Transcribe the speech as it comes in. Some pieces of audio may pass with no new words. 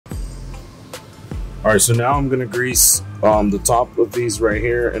All right, so now I'm gonna grease the top of these right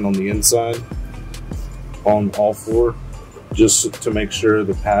here and on the inside on all four, just to make sure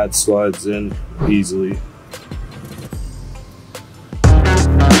the pad slides in easily.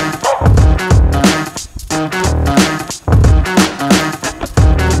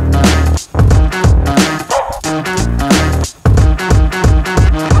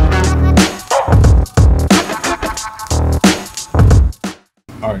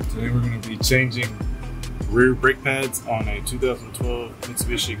 All right, today we're going to be changing rear brake pads on a 2012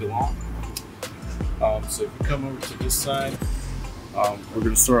 Mitsubishi Galant. So if you come over to this side, we're going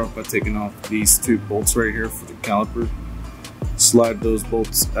to start off by taking off these two bolts right here for the caliper. Slide those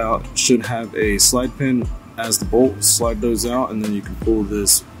bolts out. Should have a slide pin as the bolt. Slide those out, and then you can pull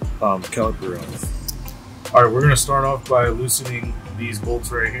this caliper off. All right, we're going to start off by loosening these bolts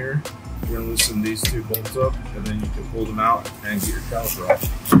right here. We're going to loosen these two bolts up, and then you can pull them out and get your caliper off.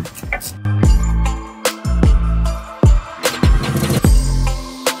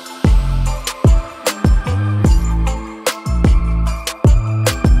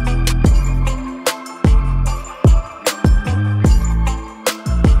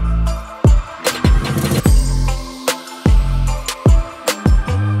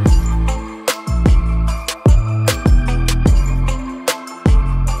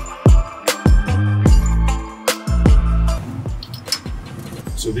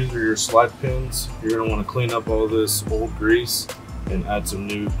 So these are your slide pins. You're going to want to clean up all this old grease and add some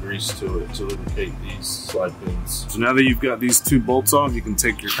new grease to it to lubricate these slide pins. So now that you've got these two bolts off, you can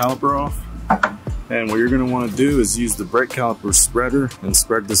take your caliper off. And what you're going to want to do is use the brake caliper spreader and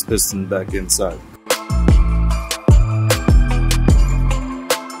spread this piston back inside.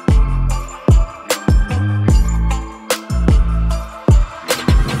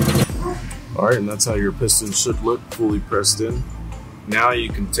 Alright, and that's how your piston should look, fully pressed in. Now you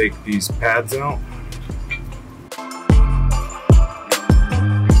can take these pads out.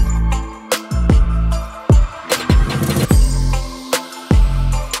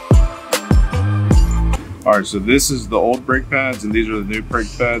 Alright, so this is the old brake pads and these are the new brake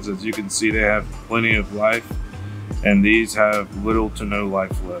pads. As you can see, they have plenty of life and these have little to no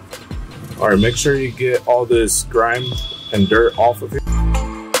life left. Alright, make sure you get all this grime and dirt off of here.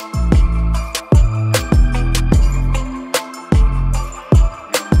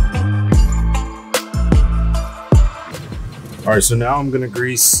 All right, so now I'm gonna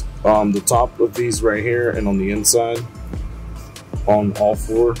grease the top of these right here and on the inside on all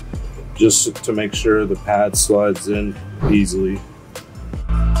four, just to make sure the pad slides in easily.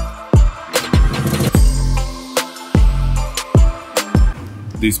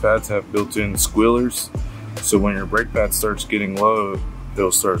 These pads have built-in squealers, so when your brake pad starts getting low,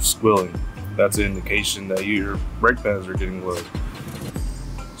 they'll start squealing. That's an indication that your brake pads are getting low.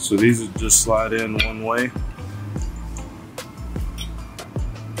 So these will just slide in one way.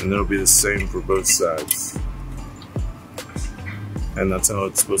 And it'll be the same for both sides. And that's how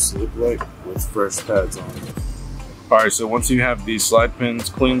it's supposed to look like with fresh pads on. Alright, so once you have these slide pins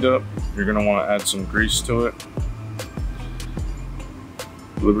cleaned up, you're going to want to add some grease to it.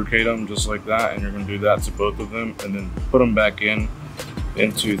 Lubricate them just like that, and you're going to do that to both of them, and then put them back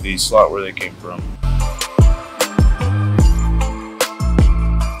into the slot where they came from.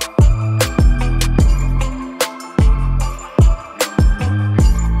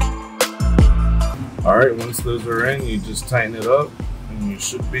 Alright, once those are in, you just tighten it up and you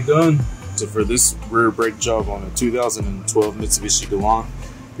should be done. So for this rear brake job on a 2012 Mitsubishi Galant,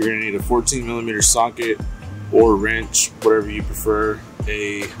 you're going to need a 14mm socket or wrench, whatever you prefer,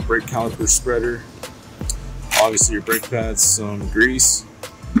 a brake caliper spreader, obviously your brake pads, some grease,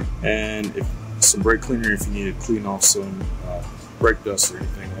 and some brake cleaner if you need to clean off some brake dust or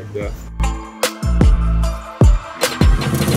anything like that.